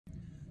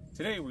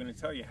Today we're going to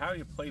tell you how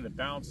you play the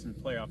bounce in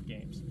playoff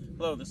games.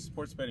 Hello, this is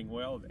Sports Betting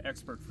Will of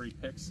Expert Free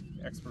Picks,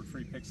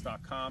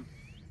 expertfreepicks.com.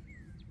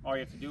 All you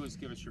have to do is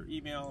give us your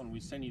email and we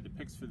send you the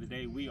picks for the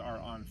day. We are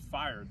on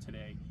fire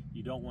today.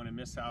 You don't want to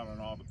miss out on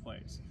all the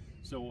plays.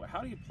 So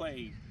how do you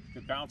play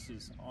the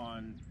bounces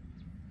on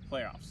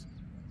playoffs?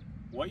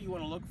 What you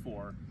want to look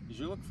for is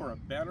you look for a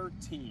better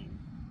team,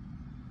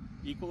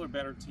 equal or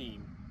better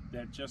team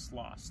that just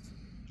lost.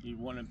 You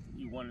want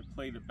to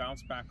play the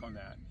bounce back on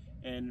that,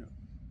 and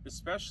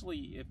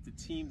especially if the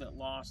team that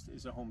lost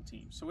is a home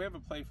team. So we have a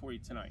play for you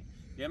tonight.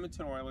 The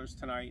Edmonton Oilers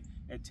tonight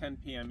at 10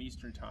 p.m.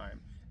 Eastern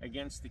Time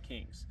against the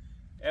Kings.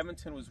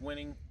 Edmonton was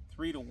winning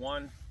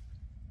 3-1.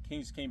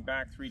 Kings came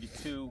back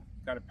 3-2.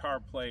 Got a power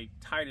play,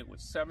 tied it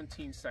with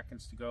 17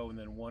 seconds to go, and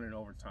then won in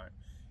overtime.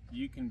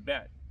 You can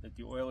bet that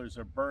the Oilers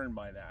are burned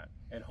by that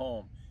at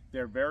home.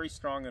 They're very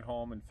strong at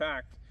home. In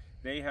fact,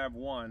 they have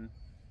won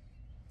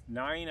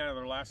 9 out of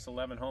their last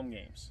 11 home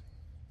games.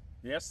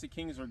 Yes, the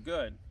Kings are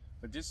good,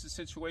 but this is a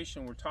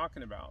situation we're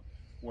talking about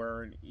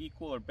where an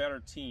equal or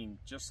better team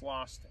just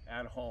lost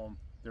at home.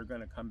 They're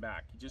going to come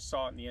back. You just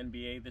saw it in the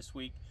NBA this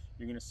week.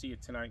 You're going to see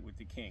it tonight with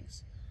the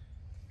Kings.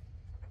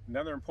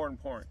 Another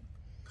important point,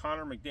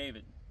 Connor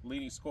McDavid,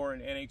 leading scorer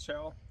in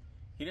NHL,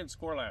 he didn't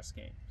score last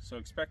game, so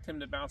expect him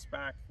to bounce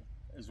back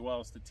as well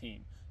as the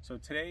team. So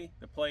today,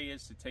 the play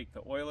is to take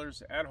the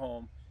Oilers at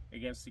home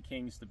against the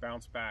Kings to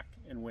bounce back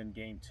and win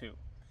Game 2.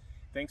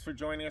 Thanks for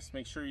joining us.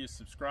 Make sure you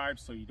subscribe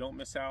so you don't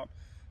miss out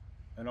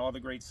on all the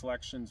great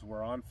selections.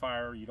 We're on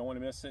fire. You don't want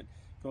to miss it.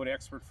 Go to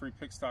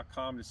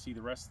expertfreepicks.com to see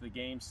the rest of the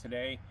games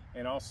today,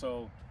 and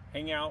also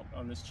hang out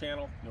on this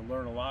channel. You'll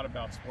learn a lot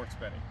about sports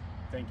betting.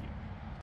 Thank you.